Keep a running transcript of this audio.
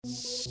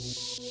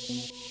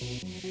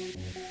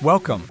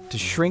Welcome to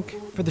Shrink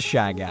for the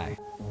Shy Guy.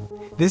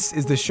 This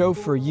is the show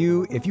for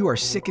you if you are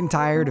sick and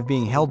tired of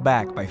being held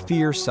back by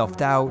fear,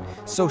 self-doubt,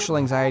 social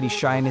anxiety,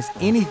 shyness,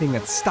 anything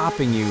that's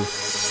stopping you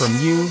from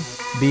you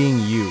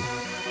being you.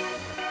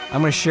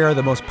 I'm going to share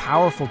the most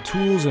powerful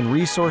tools and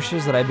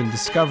resources that I've been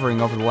discovering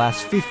over the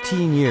last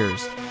 15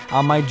 years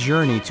on my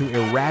journey to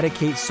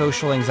eradicate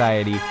social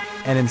anxiety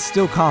and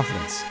instill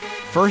confidence,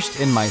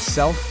 first in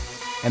myself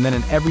and then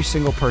in every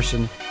single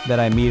person that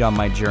I meet on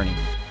my journey.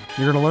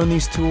 You're going to learn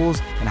these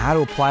tools and how to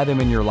apply them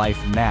in your life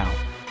now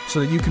so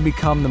that you can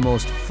become the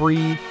most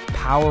free,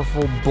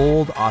 powerful,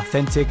 bold,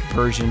 authentic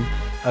version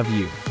of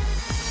you.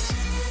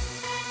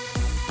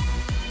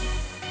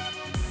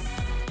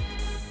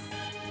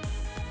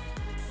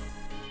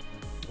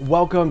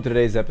 Welcome to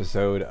today's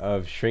episode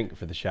of Shrink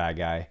for the Shy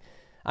Guy.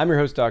 I'm your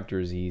host, Dr.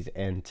 Aziz,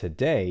 and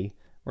today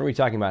we're going to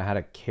be talking about how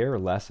to care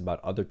less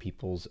about other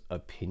people's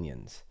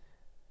opinions.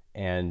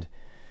 And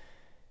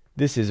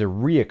this is a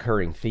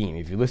reoccurring theme.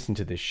 If you listen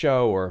to this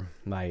show or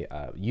my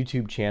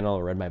YouTube channel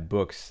or read my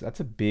books, that's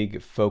a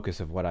big focus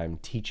of what I'm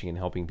teaching and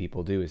helping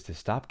people do is to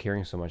stop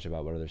caring so much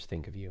about what others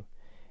think of you.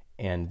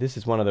 And this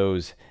is one of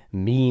those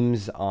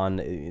memes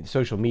on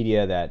social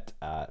media that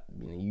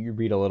you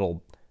read a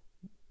little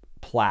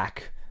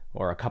plaque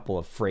or a couple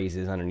of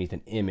phrases underneath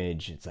an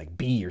image. It's like,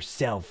 be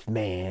yourself,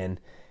 man.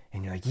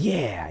 And you're like,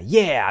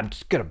 yeah, I'm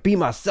just going to be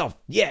myself.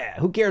 Yeah,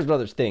 who cares what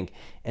others think?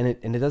 And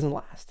it doesn't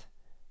last.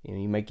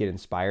 You might get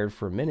inspired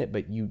for a minute,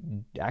 but you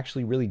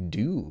actually really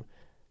do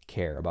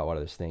care about what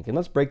others think. And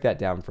let's break that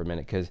down for a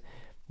minute because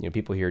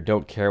people here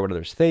don't care what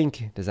others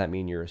think. Does that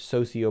mean you're a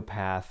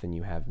sociopath and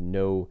you have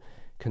no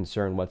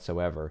concern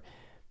whatsoever?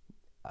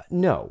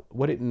 No.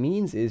 What it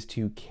means is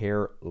to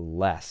care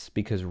less,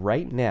 because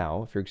right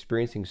now, if you're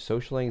experiencing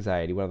social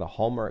anxiety, one of the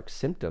hallmark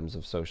symptoms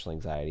of social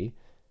anxiety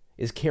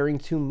is caring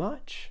too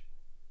much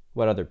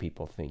what other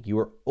people think. You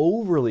are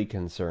overly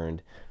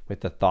concerned with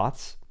the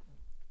thoughts,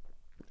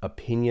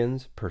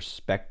 opinions,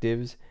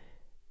 perspectives,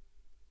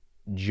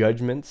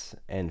 judgments,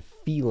 and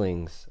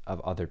feelings of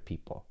other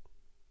people.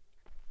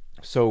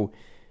 So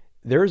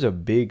there's a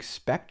big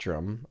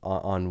spectrum.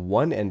 On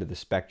one end of the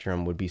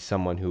spectrum would be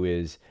someone who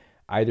is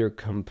either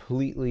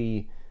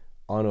completely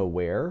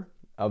unaware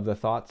of the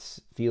thoughts,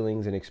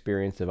 feelings, and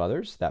experience of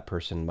others. That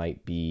person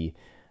might be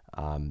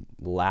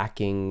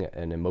lacking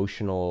an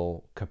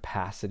emotional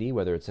capacity,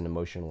 whether it's an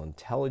emotional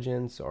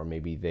intelligence, or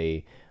maybe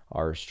they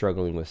are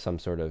struggling with some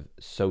sort of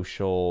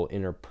social,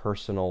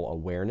 interpersonal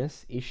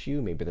awareness issue.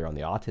 Maybe they're on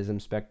the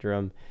autism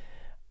spectrum.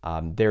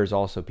 There's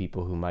also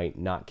people who might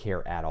not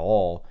care at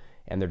all,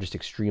 and they're just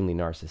extremely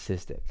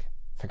narcissistic.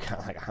 They're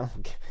kind of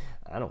like,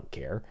 I don't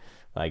care.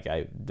 Like,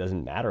 it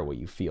doesn't matter what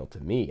you feel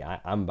to me.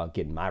 I'm about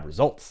getting my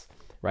results,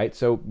 right?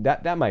 So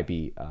that might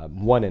be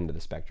one end of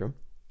the spectrum.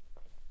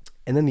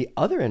 And then the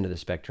other end of the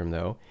spectrum,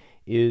 though,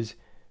 is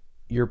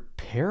you're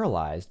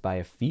paralyzed by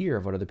a fear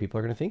of what other people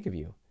are going to think of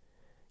you.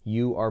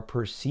 You are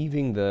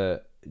perceiving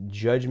the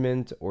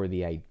judgment or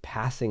the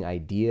passing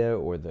idea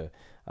or the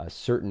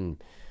certain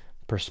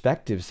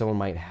perspective someone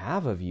might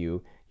have of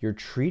you. You're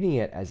treating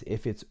it as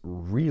if it's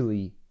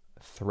really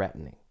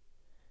threatening.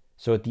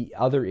 So at the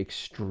other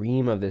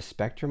extreme of this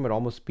spectrum would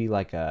almost be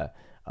like a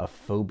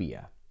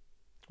phobia,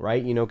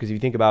 right? Because if you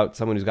think about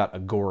someone who's got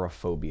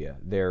agoraphobia,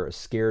 they're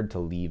scared to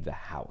leave the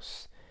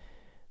house.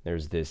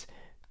 There's this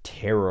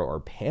terror or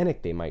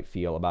panic they might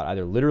feel about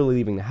either literally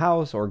leaving the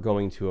house or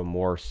going to a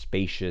more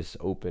spacious,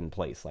 open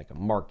place like a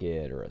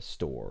market or a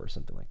store or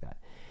something like that.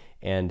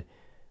 And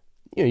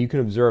you can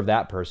observe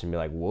that person and be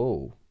like,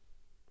 whoa,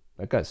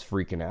 that guy's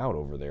freaking out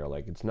over there.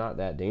 Like, it's not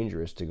that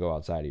dangerous to go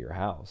outside of your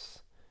house.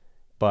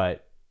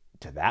 But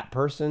to that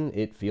person,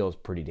 it feels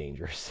pretty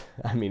dangerous.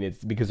 I mean,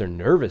 it's because their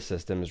nervous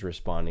system is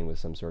responding with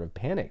some sort of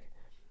panic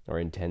or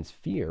intense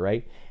fear,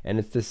 right? And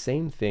it's the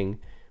same thing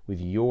with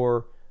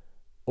your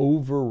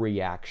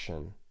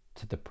overreaction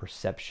to the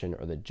perception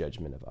or the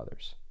judgment of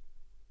others.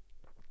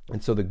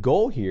 And so the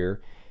goal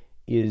here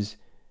is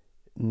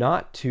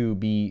not to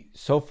be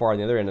so far on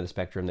the other end of the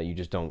spectrum that you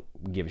just don't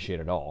give a shit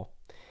at all.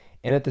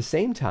 And at the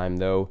same time,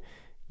 though,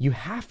 you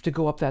have to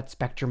go up that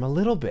spectrum a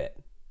little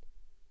bit,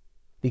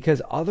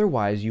 because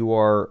otherwise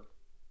you're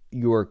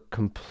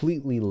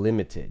completely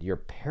limited. You're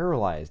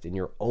paralyzed in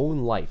your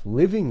own life,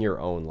 living your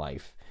own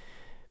life,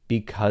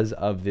 because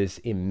of this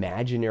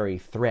imaginary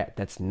threat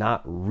that's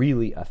not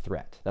really a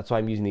threat. That's why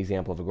I'm using the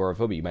example of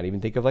agoraphobia. You might even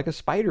think of like a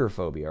spider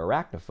phobia or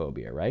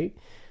arachnophobia, right?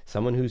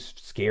 Someone who's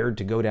scared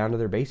to go down to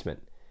their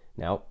basement.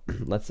 Now,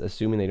 let's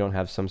assume they don't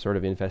have some sort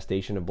of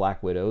infestation of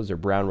black widows or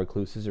brown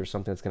recluses or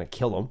something that's going to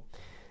kill them.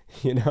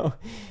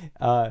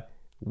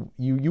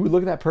 You would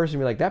look at that person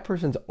and be like, that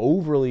person's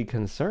overly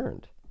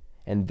concerned.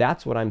 And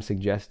that's what I'm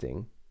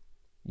suggesting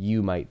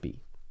you might be,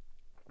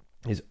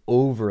 is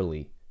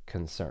overly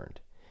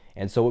concerned.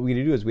 And so what we had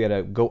to do is we had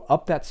to go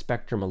up that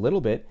spectrum a little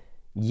bit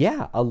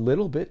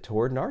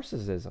toward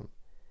narcissism.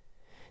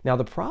 Now,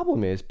 the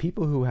problem is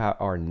people who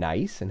are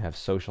nice and have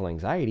social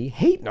anxiety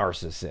hate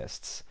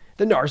narcissists.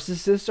 The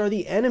narcissists are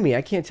the enemy.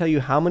 I can't tell you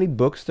how many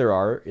books there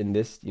are in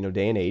this,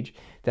 day and age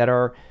that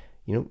are,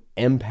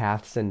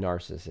 empaths and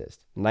narcissists,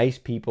 nice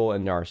people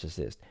and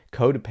narcissists,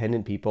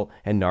 codependent people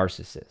and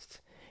narcissists.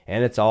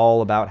 And it's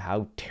all about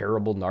how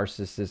terrible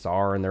narcissists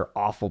are and they're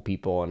awful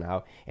people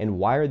and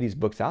why are these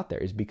books out there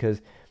is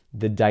because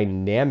the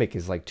dynamic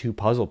is like two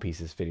puzzle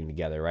pieces fitting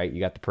together, right?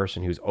 You got the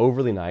person who's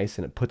overly nice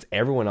and it puts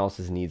everyone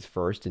else's needs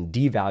first and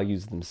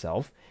devalues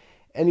themselves.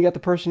 And you got the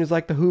person who's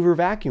like the Hoover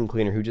vacuum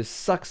cleaner who just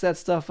sucks that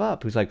stuff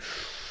up, who's like,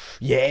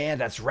 yeah,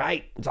 that's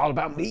right. It's all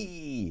about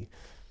me.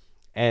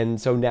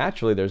 And so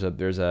naturally there's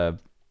a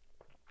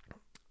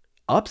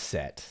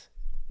upset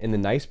in the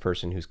nice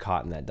person who's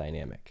caught in that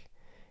dynamic.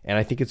 And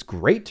I think it's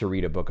great to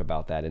read a book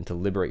about that and to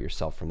liberate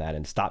yourself from that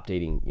and stop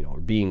dating, or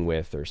being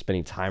with or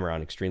spending time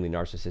around extremely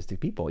narcissistic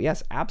people.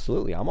 Yes,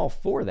 absolutely. I'm all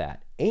for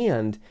that.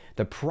 And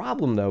the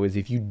problem, though, is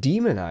if you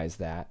demonize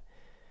that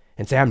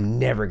and say, I'm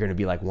never going to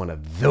be like one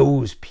of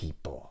those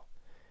people,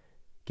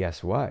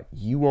 guess what?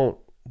 You won't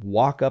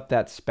walk up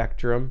that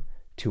spectrum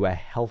to a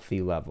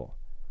healthy level.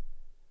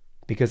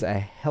 Because a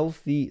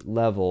healthy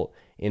level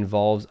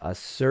involves a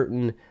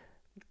certain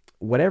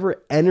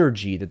whatever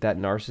energy that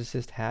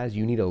narcissist has,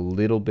 you need a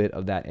little bit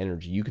of that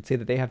energy. You could say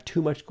that they have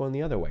too much going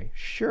the other way.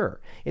 Sure.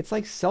 It's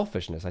like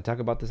selfishness. I talk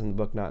about this in the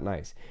book, Not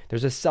Nice.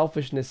 There's a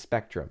selfishness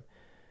spectrum.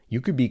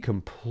 You could be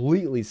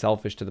completely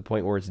selfish to the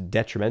point where it's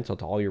detrimental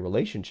to all your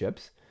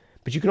relationships,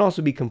 but you can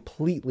also be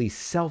completely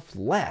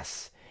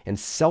selfless and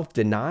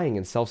self-denying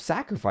and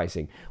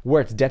self-sacrificing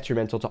where it's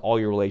detrimental to all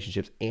your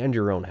relationships and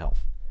your own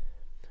health.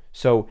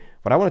 So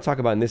what I want to talk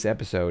about in this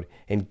episode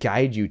and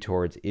guide you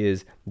towards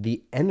is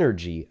the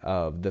energy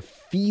of the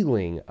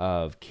feeling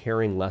of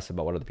caring less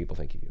about what other people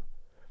think of you.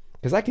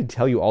 Because I could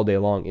tell you all day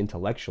long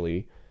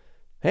intellectually,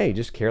 hey,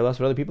 just care less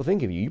what other people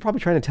think of you. You're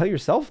probably trying to tell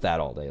yourself that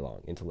all day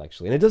long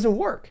intellectually, and it doesn't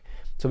work.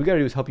 So what we got to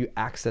do is help you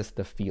access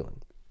the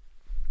feeling.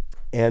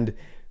 And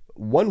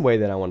one way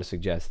that I want to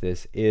suggest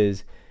this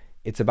is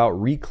it's about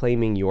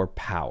reclaiming your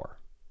power.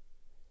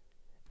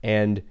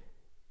 And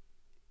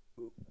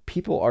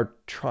people are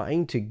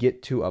trying to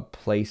get to a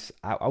place,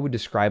 I would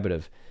describe it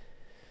of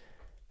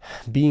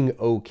being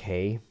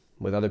okay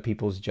with other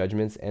people's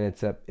judgments, and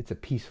it's a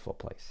peaceful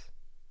place,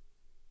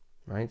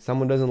 right?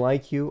 Someone doesn't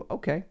like you,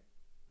 okay,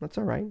 that's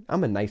all right.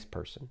 I'm a nice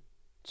person,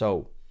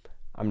 so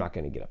I'm not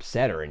going to get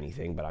upset or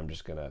anything, but I'm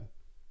just going to,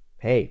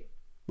 hey,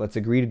 let's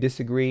agree to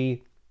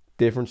disagree,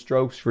 different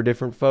strokes for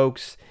different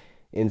folks,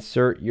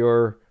 insert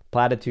your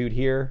platitude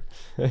here,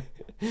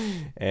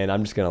 and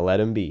I'm just going to let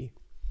them be.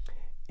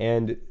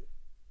 And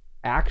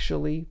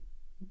actually,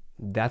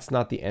 that's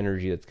not the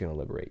energy that's going to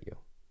liberate you.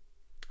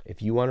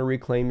 If you want to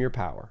reclaim your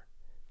power,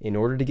 in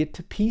order to get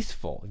to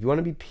peaceful, if you want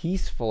to be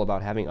peaceful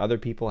about having other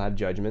people have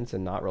judgments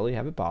and not really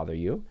have it bother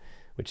you,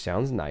 which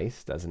sounds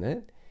nice, doesn't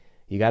it?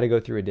 You got to go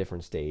through a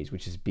different stage,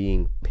 which is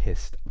being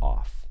pissed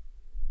off.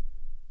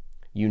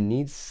 You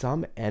need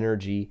some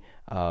energy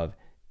of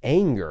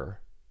anger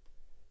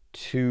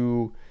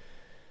to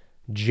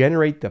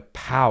generate the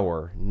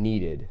power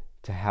needed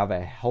to have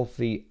a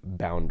healthy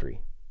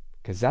boundary.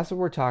 Because that's what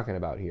we're talking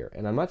about here.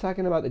 And I'm not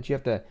talking about that you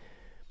have to,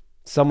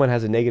 someone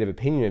has a negative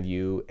opinion of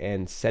you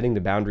and setting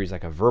the boundaries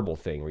like a verbal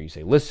thing where you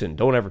say, listen,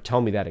 don't ever tell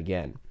me that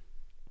again.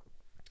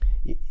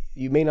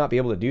 You may not be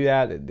able to do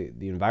that.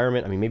 The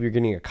environment, maybe you're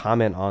getting a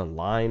comment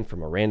online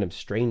from a random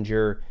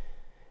stranger.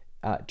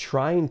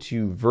 Trying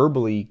to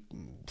verbally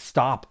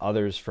stop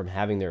others from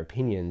having their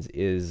opinions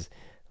is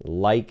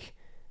like,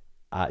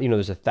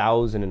 there's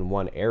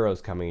 1,001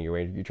 arrows coming your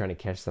way. You're trying to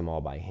catch them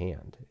all by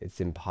hand.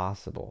 It's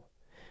impossible.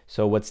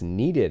 So what's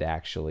needed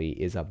actually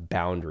is a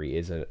boundary,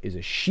 is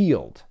a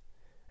shield.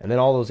 And then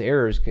all those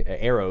arrows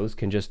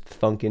can just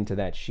thunk into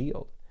that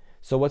shield.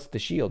 So what's the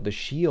shield? The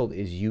shield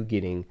is you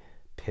getting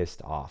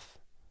pissed off.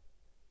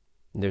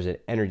 There's an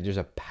energy, there's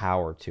a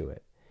power to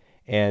it.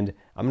 And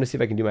I'm going to see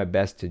if I can do my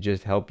best to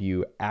just help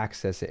you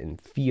access it and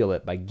feel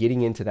it by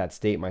getting into that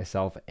state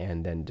myself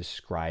and then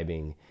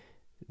describing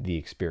the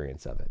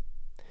experience of it.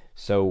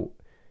 So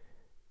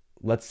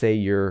let's say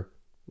you're,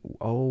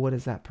 oh, what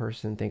does that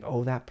person think?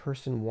 Oh, that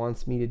person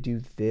wants me to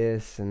do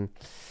this. And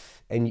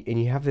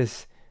you have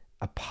this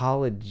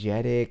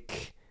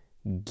apologetic,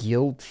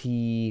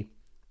 guilty,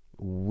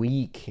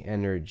 weak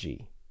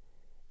energy.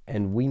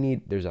 And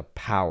there's a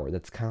power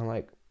that's kind of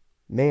like,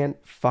 man,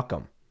 fuck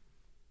them.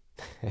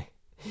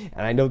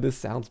 And I know this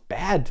sounds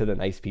bad to the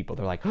nice people.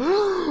 They're like,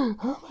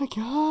 oh my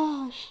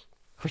gosh.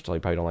 First of all,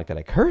 you probably don't like that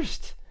I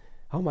cursed.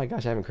 Oh my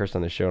gosh, I haven't cursed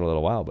on this show in a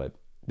little while, but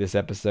this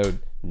episode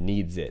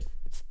needs it.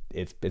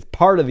 It's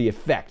part of the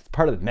effect. It's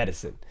part of the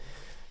medicine.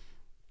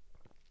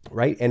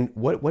 Right? And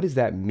what does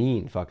that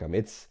mean? Fuck them.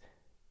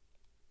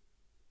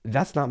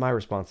 That's not my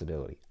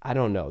responsibility. I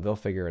don't know. They'll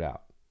figure it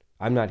out.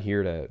 I'm not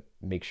here to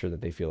make sure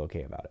that they feel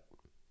okay about it.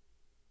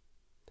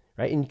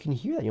 Right? And you can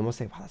hear that. You almost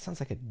say, wow, that sounds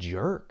like a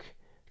jerk.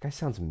 That guy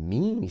sounds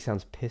mean. He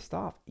sounds pissed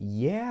off.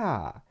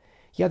 Yeah,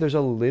 there's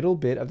a little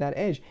bit of that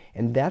edge.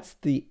 And that's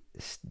the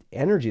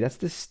energy. That's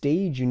the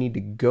stage you need to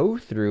go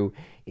through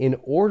in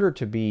order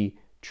to be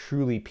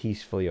truly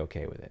peacefully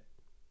okay with it.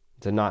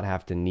 To not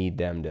have to need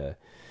them to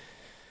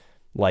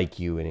like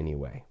you in any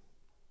way.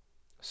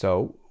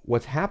 So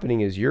what's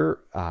happening is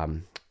you're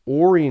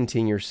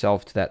orienting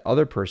yourself to that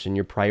other person,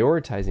 you're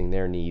prioritizing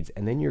their needs,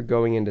 and then you're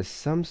going into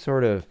some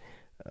sort of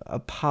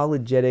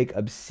apologetic,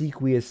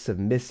 obsequious,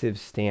 submissive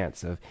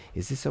stance of,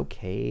 is this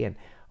okay? And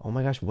oh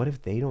my gosh, what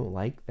if they don't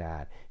like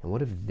that? And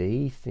what if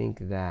they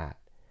think that?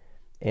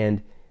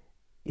 And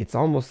it's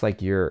almost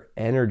like your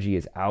energy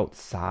is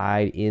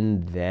outside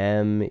in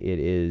them. It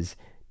is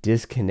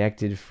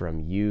disconnected from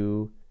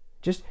you.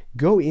 Just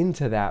go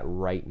into that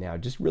right now.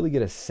 Just really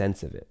get a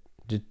sense of it.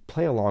 Just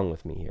play along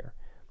with me here.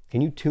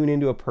 Can you tune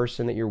into a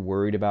person that you're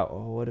worried about?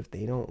 Oh, what if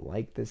they don't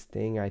like this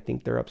thing? I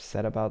think they're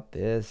upset about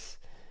this.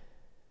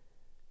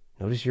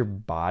 Notice your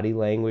body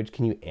language.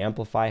 Can you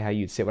amplify how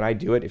you'd sit when I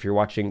do it? If you're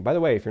watching, by the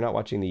way, if you're not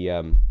watching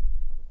the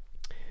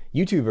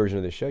YouTube version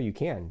of the show, you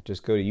can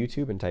just go to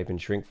YouTube and type in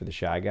Shrink for the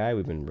Shy Guy.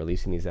 We've been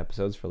releasing these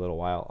episodes for a little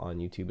while on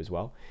YouTube as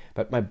well.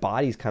 But my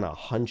body's kind of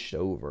hunched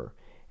over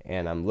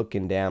and I'm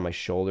looking down, my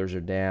shoulders are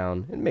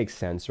down. It makes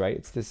sense, right?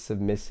 It's this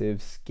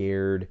submissive,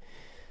 scared,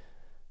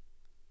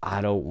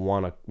 I don't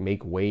want to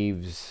make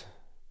waves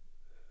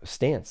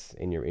stance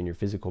in your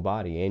physical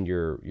body and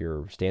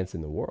your stance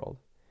in the world.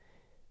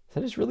 So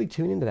just really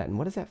tune into that. And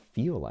what does that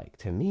feel like?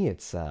 To me,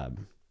 it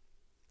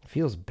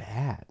feels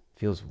bad. It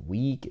feels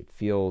weak. It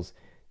feels,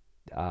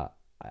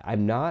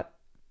 I'm not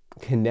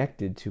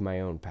connected to my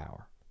own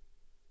power.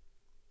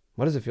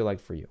 What does it feel like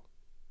for you?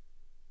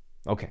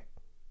 Okay.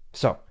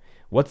 So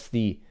what's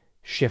the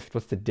shift?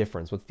 What's the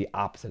difference? What's the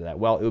opposite of that?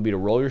 Well, it would be to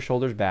roll your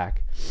shoulders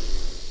back.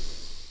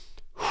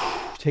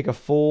 Take a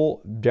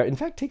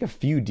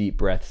few deep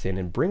breaths in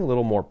and bring a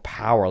little more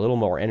power, a little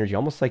more energy.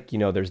 Almost like,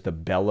 there's the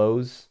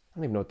bellows. I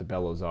don't even know what the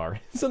bellows are.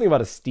 Something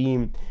about a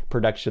steam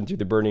production through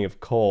the burning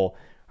of coal.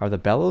 Are the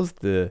bellows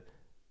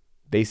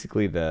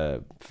basically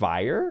the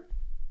fire?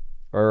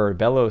 Or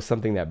bellows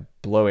something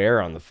that blow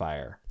air on the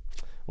fire?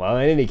 Well,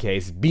 in any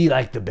case, be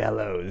like the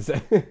bellows.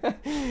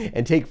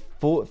 And take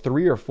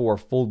 3 or 4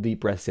 full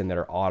deep breaths in that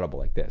are audible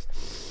like this.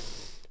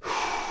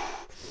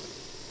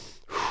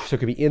 So it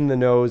could be in the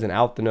nose and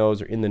out the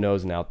nose, or in the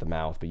nose and out the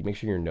mouth, but you make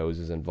sure your nose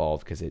is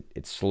involved because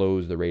it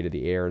slows the rate of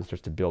the air and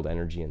starts to build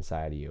energy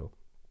inside of you.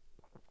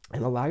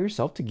 And allow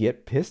yourself to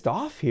get pissed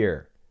off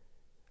here.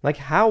 Like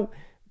how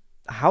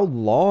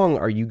long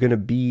are you going to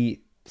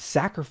be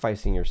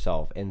sacrificing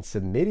yourself and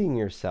submitting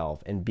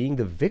yourself and being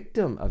the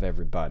victim of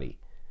everybody?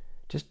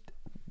 Just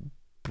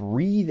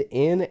breathe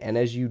in, and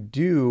as you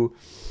do,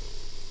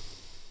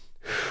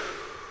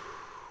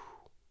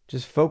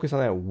 just focus on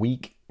that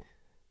weak,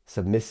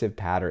 submissive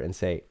pattern and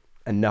say,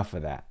 enough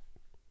of that.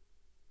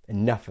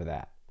 Enough of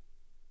that.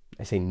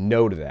 I say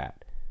no to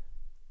that.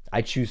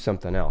 I choose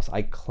something else.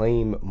 I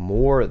claim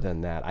more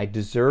than that. I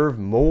deserve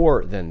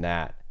more than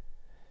that.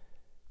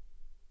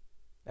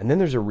 And then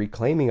there's a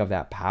reclaiming of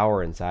that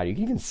power inside you. You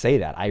can even say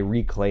that. I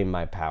reclaim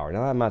my power.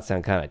 Now, that might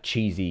sound kind of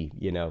cheesy,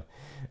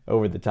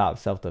 over the top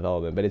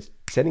self-development, but it's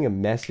sending a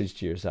message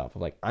to yourself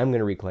of like, I'm going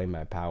to reclaim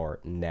my power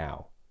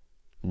now.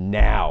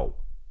 Now.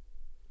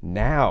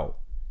 Now.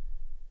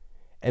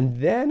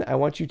 And then I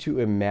want you to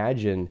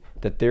imagine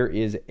that there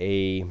is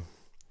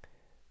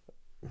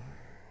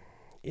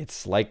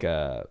it's like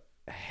a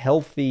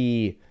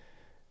healthy,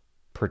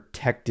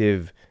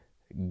 protective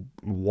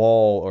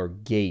wall or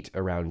gate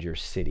around your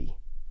city.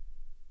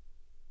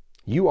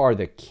 You are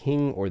the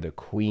king or the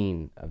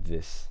queen of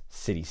this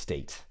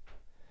city-state.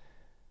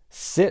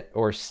 Sit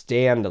or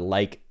stand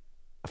like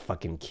a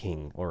fucking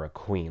king or a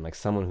queen, like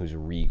someone who's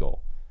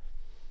regal.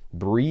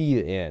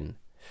 Breathe in.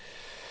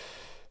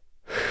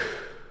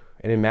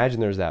 And imagine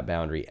there's that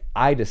boundary.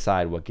 I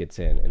decide what gets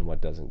in and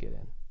what doesn't get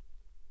in.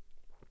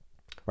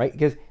 Right?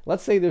 Because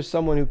let's say there's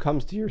someone who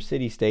comes to your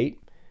city-state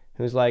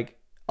who's like,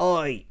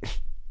 oi.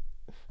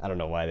 I don't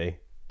know why they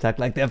talk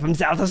like that from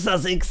south of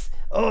Sussex.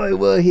 Oi,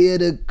 we're here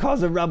to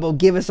cause a rubble.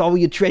 Give us all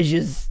your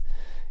treasures.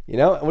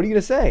 What are you going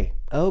to say?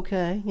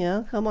 Okay,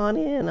 yeah, come on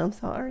in. I'm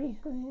sorry.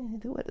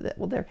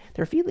 Well,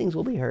 their feelings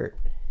will be hurt.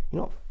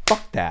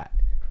 Fuck that.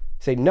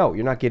 Say, no,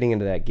 you're not getting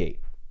into that gate.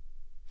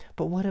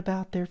 But what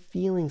about their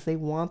feelings? They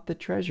want the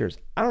treasures.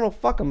 I don't know,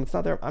 fuck them. It's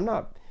not I'm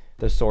not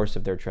the source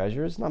of their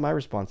treasures. It's not my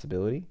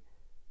responsibility.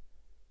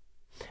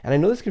 And I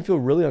know this can feel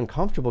really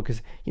uncomfortable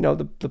because,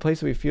 the place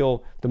that we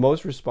feel the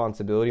most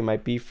responsibility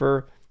might be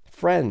for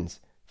friends,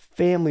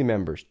 family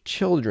members,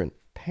 children,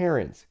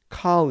 parents,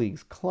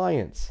 colleagues,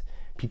 clients,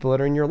 people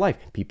that are in your life,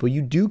 people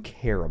you do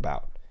care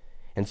about.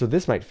 And so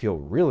this might feel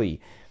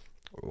really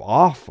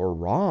off or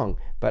wrong,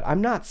 but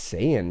I'm not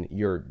saying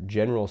your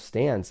general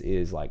stance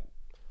is like,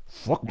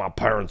 fuck my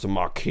parents and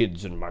my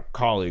kids and my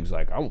colleagues.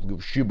 Like, I don't give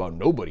a shit about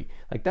nobody.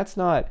 Like, that's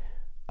not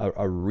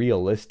a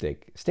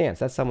realistic stance.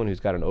 That's someone who's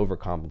got an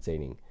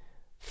overcompensating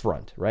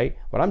front, right?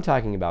 What I'm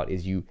talking about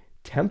is you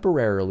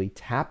temporarily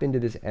tap into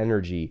this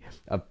energy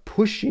of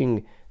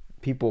pushing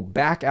people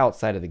back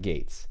outside of the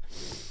gates,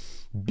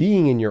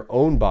 being in your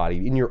own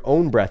body, in your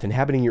own breath,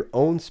 inhabiting your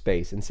own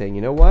space and saying,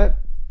 you know what?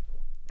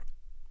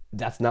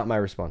 That's not my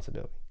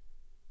responsibility.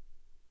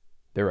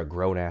 They're a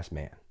grown-ass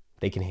man.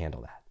 They can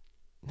handle that.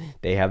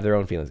 They have their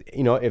own feelings.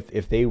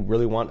 If they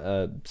really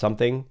want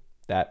something,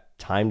 that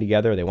time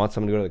together, they want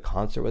someone to go to the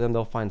concert with them,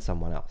 they'll find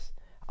someone else.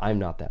 I'm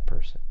not that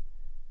person.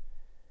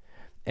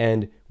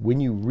 And when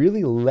you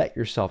really let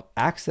yourself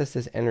access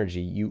this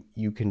energy,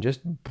 you can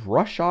just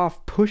brush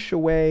off, push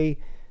away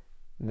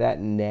that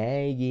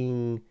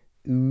nagging,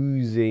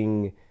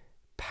 oozing,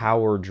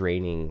 power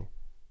draining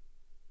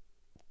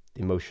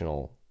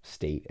emotional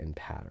state and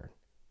pattern.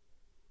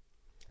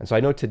 And so I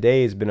know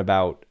today has been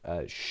about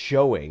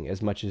showing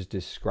as much as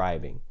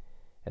describing,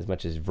 as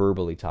much as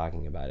verbally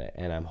talking about it.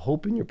 And I'm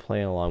hoping you're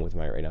playing along with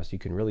me right now so you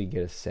can really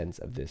get a sense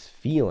of this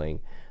feeling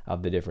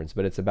of the difference.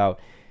 But it's about,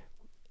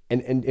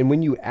 and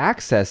when you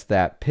access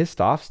that pissed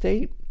off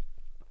state,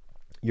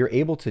 you're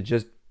able to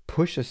just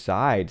push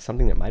aside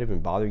something that might have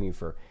been bothering you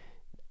for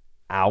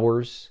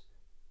hours,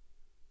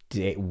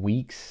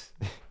 weeks.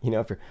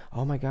 If you're,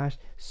 oh my gosh,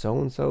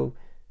 so-and-so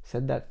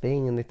said that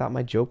thing and they thought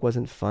my joke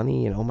wasn't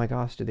funny, and oh my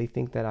gosh, do they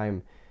think that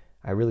I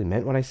really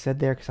meant what I said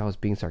there because I was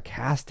being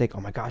sarcastic?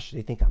 Oh my gosh, do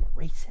they think I'm a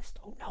racist?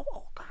 Oh no,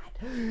 oh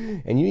God.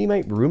 And you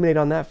might ruminate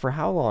on that for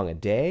how long? A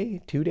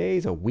day, 2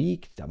 days, a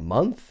week, a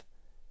month?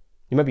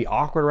 You might be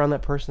awkward around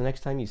that person the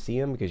next time you see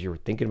them because you're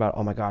thinking about,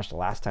 oh my gosh, the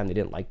last time they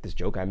didn't like this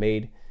joke I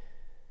made.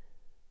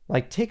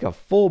 Like, take a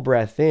full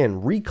breath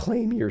in,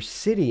 reclaim your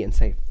city and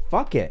say,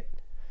 fuck it.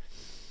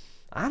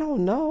 I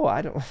don't know.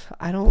 I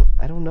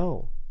don't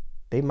know.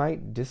 They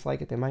might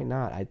dislike it. They might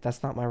not.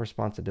 That's not my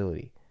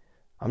responsibility.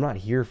 I'm not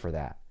here for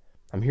that.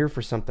 I'm here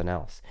for something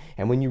else.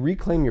 And when you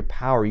reclaim your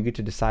power, you get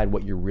to decide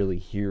what you're really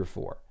here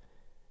for.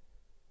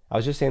 I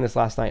was just saying this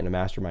last night in a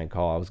mastermind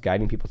call. I was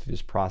guiding people through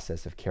this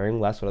process of caring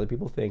less what other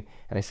people think.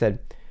 And I said,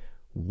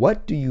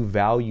 what do you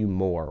value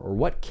more, or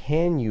what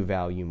can you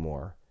value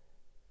more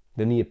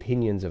than the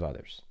opinions of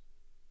others?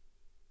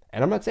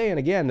 And I'm not saying,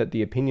 again, that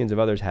the opinions of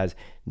others has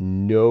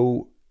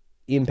no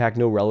impact,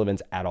 no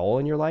relevance at all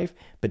in your life,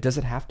 but does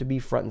it have to be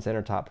front and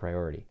center, top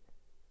priority?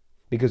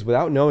 Because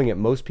without knowing it,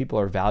 most people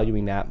are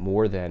valuing that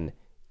more than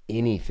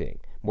anything,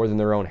 more than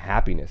their own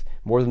happiness,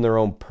 more than their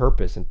own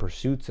purpose and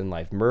pursuits in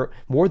life,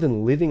 more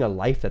than living a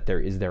life that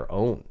is their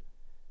own.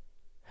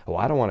 Oh,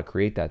 I don't want to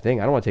create that thing.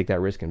 I don't want to take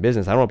that risk in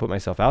business. I don't want to put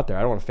myself out there.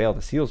 I don't want to fail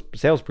the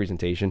sales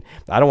presentation.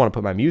 I don't want to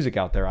put my music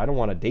out there. I don't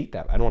want to date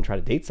that. I don't want to try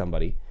to date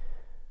somebody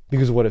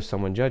because what if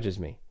someone judges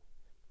me?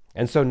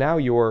 And so now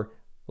your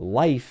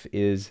life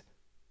is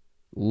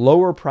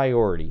lower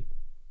priority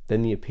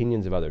than the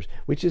opinions of others,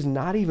 which is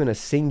not even a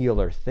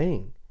singular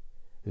thing.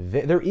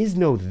 There is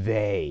no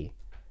they,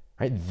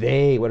 right?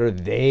 What are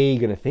they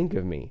going to think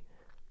of me?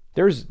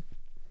 There's,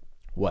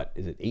 what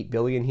is it, 8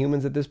 billion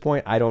humans at this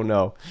point? I don't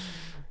know.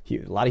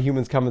 A lot of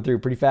humans coming through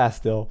pretty fast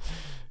still.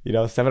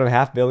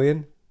 7.5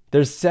 billion.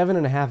 There's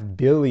 7.5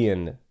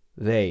 billion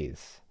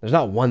theys. There's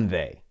not one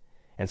they.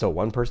 And so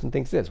one person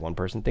thinks this, one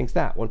person thinks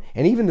that.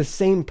 And even the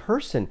same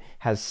person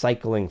has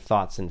cycling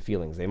thoughts and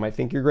feelings. They might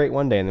think you're great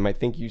one day and they might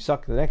think you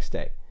suck the next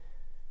day.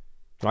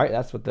 All right,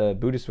 that's what the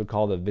Buddhists would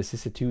call the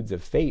vicissitudes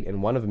of fate.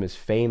 And one of them is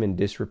fame and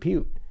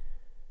disrepute.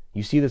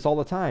 You see this all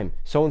the time.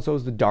 So-and-so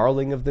is the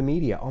darling of the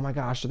media. Oh my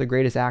gosh, they're the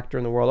greatest actor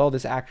in the world. Oh,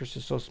 this actress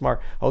is so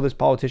smart. Oh, this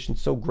politician's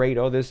so great.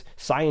 Oh, this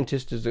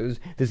scientist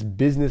this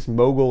business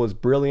mogul is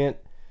brilliant.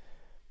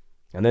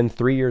 And then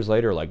 3 years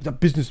later, like, the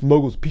business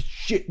mogul's a piece of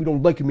shit. We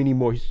don't like him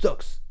anymore. He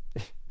sucks.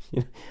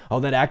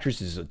 Oh, that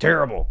actress is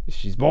terrible.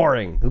 She's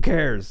boring. Who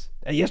cares?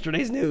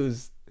 Yesterday's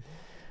news.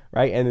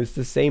 Right? And it's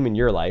the same in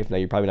your life. Now,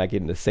 you're probably not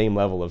getting the same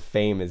level of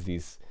fame as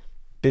these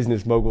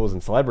business moguls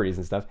and celebrities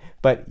and stuff,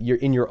 but you're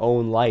in your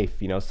own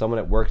life. Someone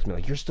at work's be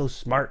like, you're so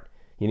smart.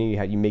 You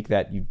make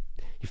that, you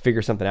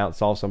figure something out,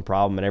 solve some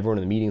problem, and everyone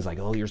in the meeting is like,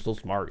 oh, you're so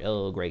smart.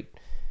 Oh, great.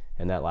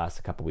 And that lasts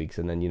a couple weeks.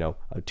 And then,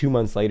 2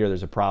 months later,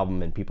 there's a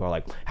problem and people are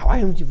like, why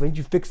haven't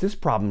you fixed this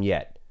problem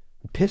yet?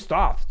 I'm pissed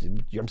off.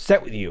 I'm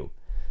upset with you.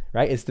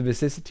 Right? It's the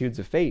vicissitudes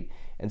of fate.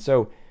 And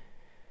so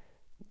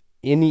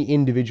any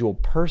individual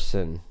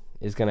person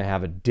is going to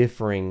have a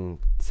differing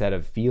set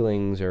of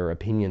feelings or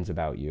opinions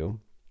about you.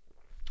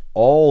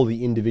 All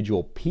the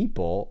individual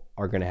people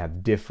are going to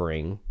have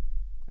differing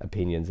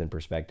opinions and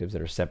perspectives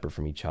that are separate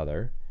from each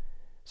other.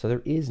 So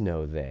there is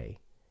no they.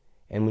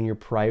 And when you're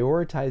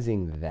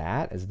prioritizing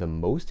that as the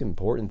most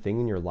important thing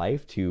in your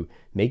life to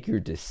make your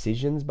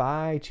decisions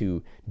by,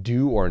 to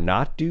do or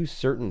not do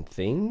certain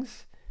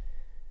things,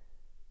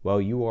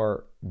 well, you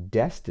are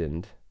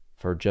destined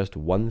for just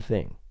one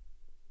thing: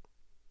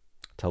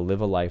 to live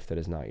a life that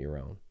is not your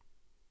own,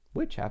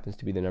 which happens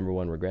to be the number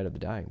one regret of the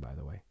dying, by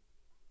the way.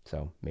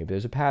 So maybe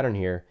there's a pattern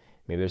here.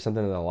 Maybe there's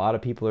something that a lot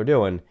of people are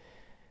doing.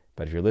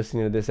 But if you're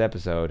listening to this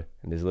episode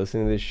and is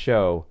listening to this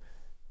show,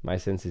 my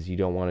sense is you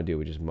don't want to do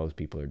what just most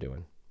people are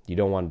doing. You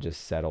don't want to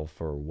just settle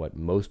for what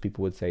most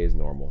people would say is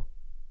normal.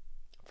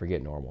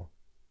 Forget normal.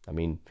 I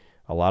mean,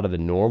 a lot of the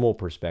normal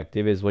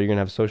perspective is, well, you're going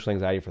to have social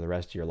anxiety for the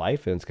rest of your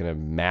life, and it's going to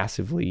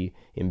massively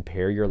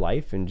impair your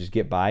life, and just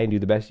get by and do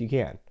the best you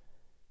can.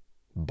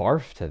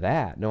 Barf to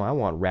that. No, I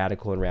want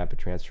radical and rapid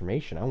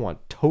transformation. I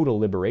want total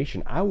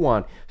liberation. I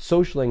want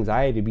social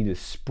anxiety to be the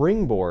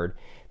springboard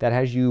that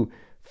has you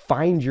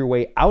find your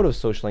way out of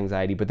social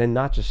anxiety, but then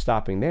not just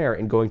stopping there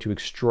and going to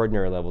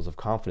extraordinary levels of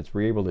confidence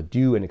where you're able to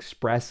do and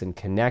express and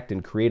connect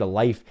and create a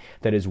life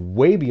that is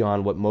way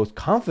beyond what most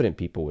confident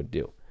people would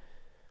do.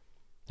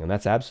 And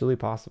that's absolutely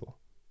possible.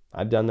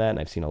 I've done that, and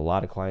I've seen a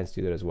lot of clients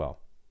do that as well.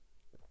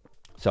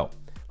 So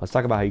let's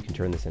talk about how you can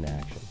turn this into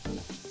action.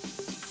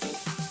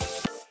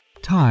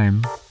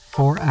 Time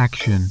for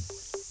action.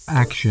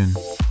 Action.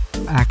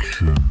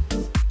 Action.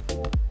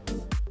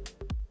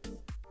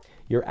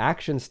 Your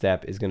action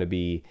step is going to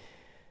be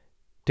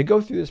to go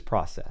through this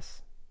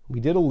process. We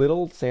did a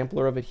little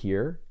sampler of it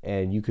here,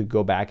 and you could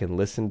go back and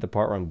listen to the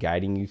part where I'm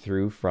guiding you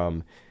through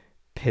from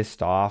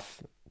pissed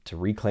off to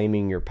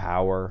reclaiming your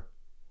power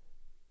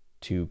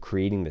to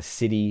creating the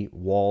city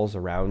walls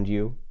around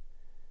you.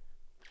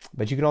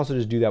 But you can also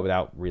just do that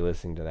without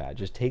re-listening to that.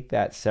 Just take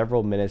that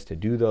several minutes to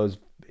do those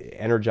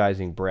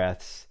energizing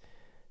breaths,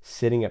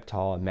 sitting up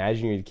tall.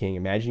 Imagine you're the king.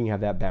 Imagine you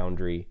have that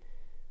boundary,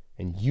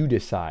 and you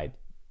decide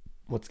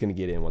what's going to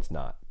get in, what's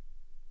not.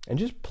 And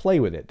just play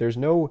with it. There's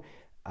no,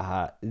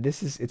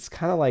 it's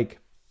kind of like,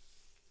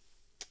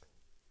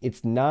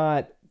 it's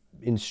not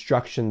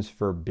instructions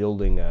for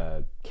building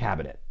a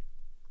cabinet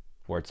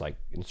where it's like,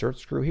 insert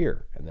screw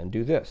here, and then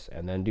do this,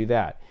 and then do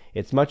that.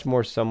 It's much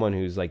more someone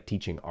who's like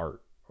teaching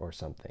art or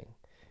something,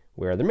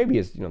 where there maybe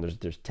is,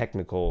 there's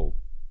technical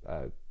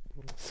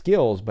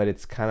skills, but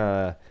it's kind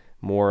of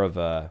more of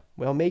a,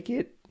 well, make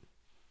it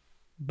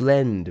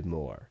blend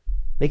more,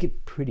 make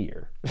it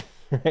prettier.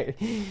 Right?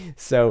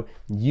 So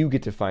you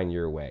get to find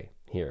your way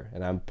here.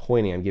 And I'm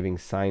giving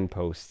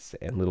signposts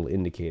and little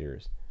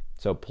indicators.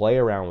 So play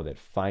around with it.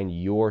 Find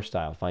your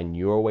style. Find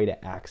your way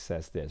to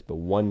access this. But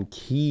one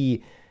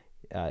key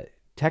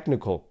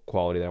technical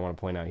quality that I want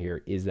to point out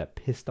here is that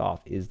pissed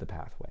off is the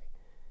pathway.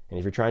 And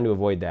if you're trying to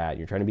avoid that,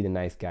 you're trying to be the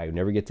nice guy who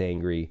never gets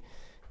angry,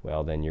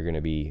 well, then you're going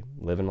to be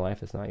living a life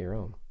that's not your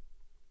own.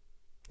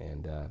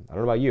 And I don't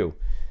know about you,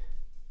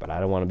 but I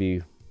don't want to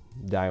be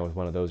dying with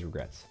one of those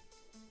regrets.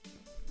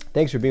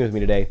 Thanks for being with me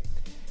today.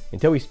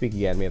 Until we speak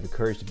again, may have the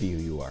courage to be who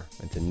you are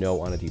and to know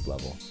on a deep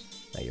level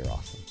that you're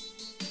awesome.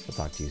 We'll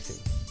talk to you soon.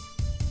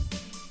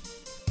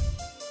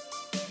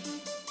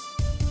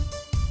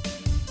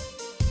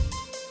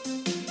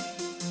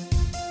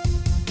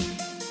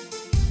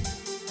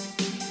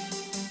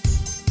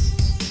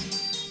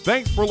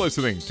 Thanks for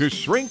listening to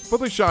Shrink for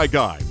the Shy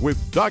Guy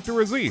with Dr.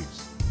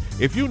 Aziz.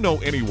 If you know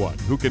anyone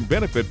who can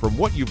benefit from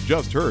what you've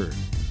just heard,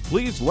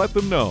 please let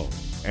them know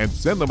and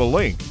send them a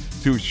link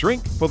to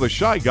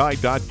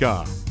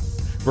shrinkfortheshyguy.com.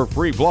 For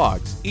free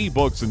blogs,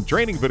 ebooks, and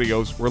training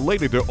videos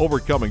related to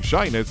overcoming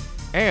shyness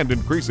and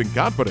increasing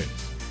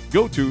confidence,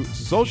 go to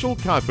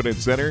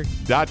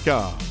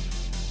socialconfidencecenter.com.